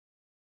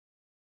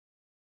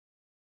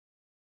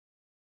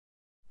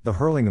The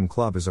Hurlingham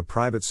Club is a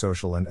private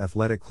social and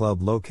athletic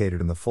club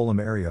located in the Fulham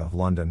area of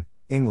London,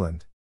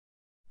 England.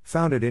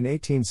 Founded in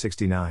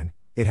 1869,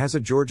 it has a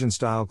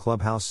Georgian-style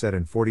clubhouse set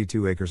in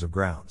 42 acres of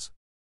grounds.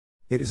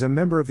 It is a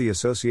member of the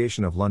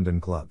Association of London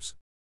Clubs.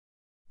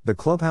 The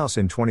clubhouse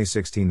in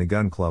 2016. The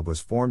Gun Club was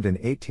formed in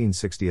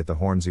 1860 at the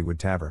Hornsey Wood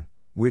Tavern,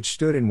 which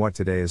stood in what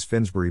today is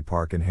Finsbury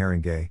Park in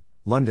Harringay,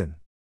 London.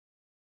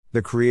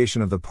 The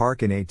creation of the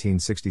park in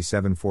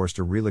 1867 forced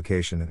a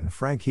relocation, and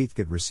Frank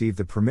Heathcote received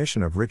the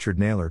permission of Richard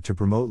Naylor to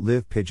promote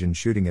live pigeon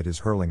shooting at his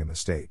Hurlingham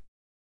estate.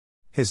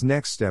 His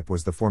next step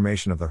was the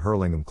formation of the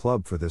Hurlingham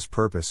Club for this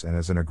purpose and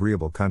as an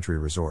agreeable country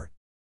resort.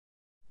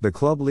 The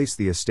club leased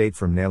the estate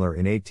from Naylor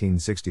in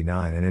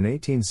 1869 and in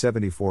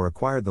 1874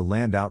 acquired the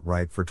land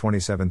outright for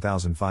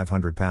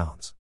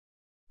 £27,500.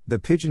 The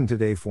pigeon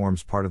today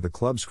forms part of the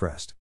club's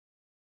crest.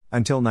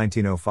 Until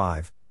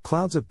 1905,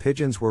 clouds of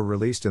pigeons were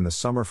released in the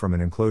summer from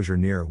an enclosure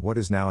near what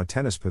is now a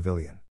tennis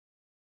pavilion.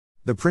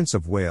 The Prince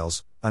of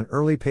Wales, an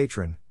early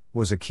patron,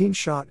 was a keen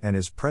shot, and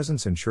his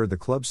presence ensured the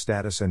club's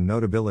status and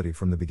notability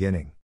from the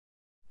beginning.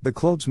 The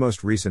club's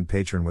most recent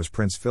patron was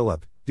Prince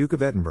Philip, Duke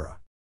of Edinburgh.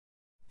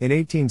 In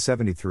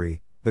 1873,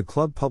 the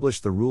club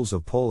published the rules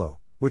of polo,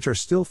 which are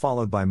still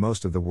followed by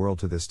most of the world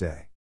to this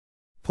day.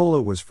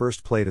 Polo was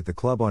first played at the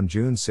club on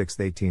June 6,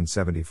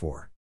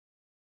 1874.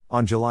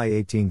 On July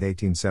 18,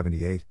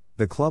 1878,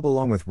 the club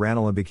along with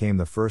Ranelagh became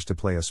the first to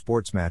play a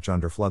sports match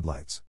under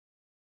floodlights.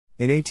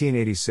 In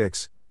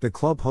 1886, the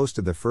club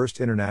hosted the first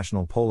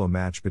international polo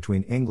match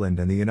between England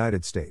and the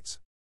United States.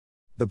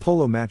 The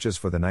polo matches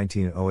for the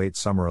 1908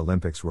 Summer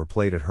Olympics were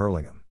played at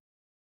Hurlingham.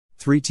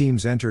 3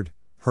 teams entered: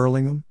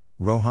 Hurlingham,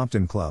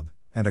 Roehampton Club,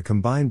 and a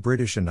combined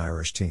British and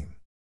Irish team.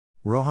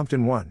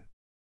 Roehampton won.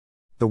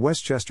 The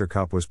Westchester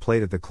Cup was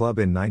played at the club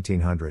in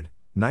 1900,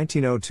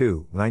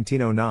 1902,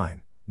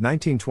 1909,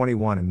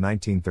 1921 and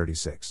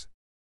 1936.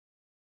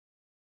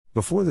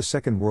 Before the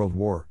Second World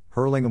War,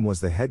 Hurlingham was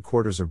the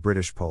headquarters of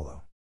British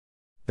polo.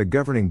 The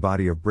governing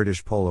body of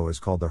British polo is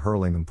called the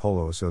Hurlingham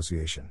Polo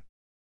Association.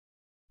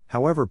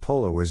 However,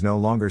 polo is no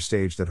longer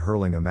staged at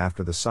Hurlingham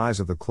after the size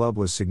of the club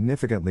was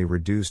significantly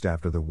reduced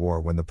after the war,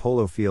 when the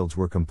polo fields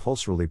were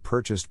compulsorily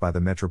purchased by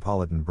the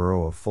Metropolitan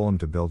Borough of Fulham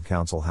to build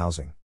council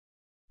housing.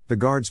 The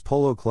Guards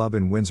Polo Club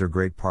in Windsor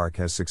Great Park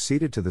has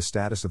succeeded to the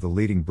status of the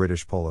leading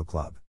British polo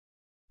club.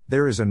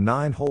 There is a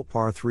 9-hole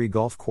par 3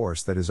 golf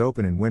course that is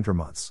open in winter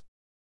months.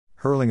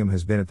 Hurlingham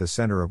has been at the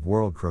center of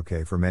world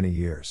croquet for many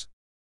years.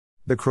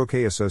 The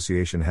Croquet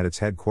Association had its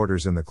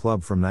headquarters in the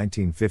club from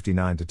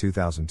 1959 to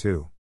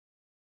 2002.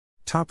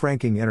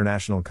 Top-ranking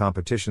international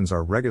competitions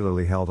are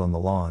regularly held on the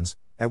lawns,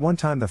 at one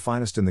time the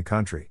finest in the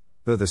country,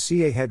 though the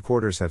CA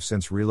headquarters have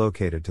since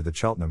relocated to the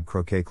Cheltenham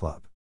Croquet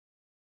Club.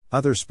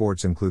 Other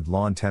sports include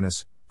lawn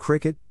tennis,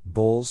 cricket,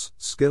 bowls,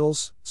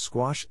 skittles,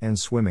 squash and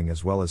swimming,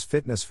 as well as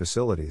fitness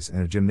facilities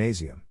and a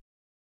gymnasium.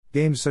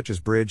 Games such as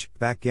bridge,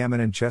 backgammon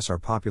and chess are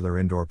popular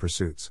indoor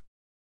pursuits.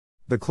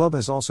 The club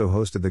has also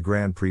hosted the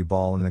Grand Prix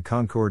Ball and the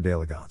Concours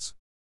d'Elegance.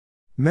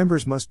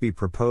 Members must be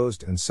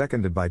proposed and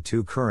seconded by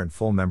 2 current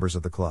full members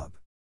of the club.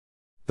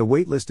 The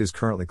waitlist is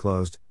currently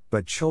closed,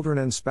 but children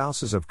and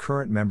spouses of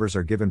current members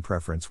are given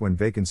preference when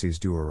vacancies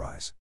do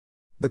arise.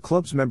 The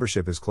club's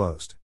membership is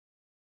closed.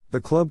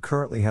 The club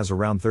currently has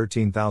around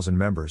 13,000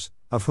 members,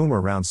 of whom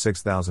around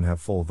 6,000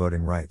 have full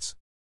voting rights.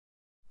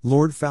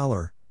 Lord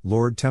Fowler,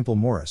 Lord Temple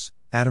Morris,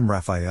 Adam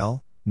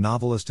Raphael,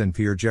 novelist and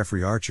peer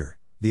Geoffrey Archer,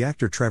 the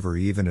actor Trevor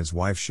Eve and his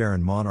wife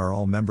Sharon Maughan are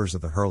all members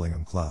of the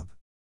Hurlingham Club.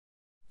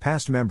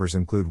 Past members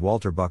include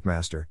Walter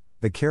Buckmaster,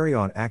 the Carry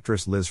On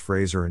actress Liz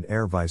Fraser and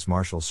Air Vice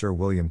Marshal Sir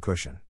William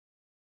Cushion.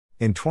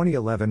 In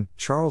 2011,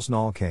 Charles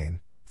Noll Kane,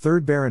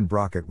 3rd Baron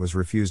Brockett, was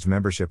refused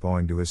membership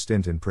owing to his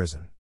stint in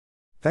prison.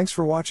 Thanks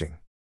for watching.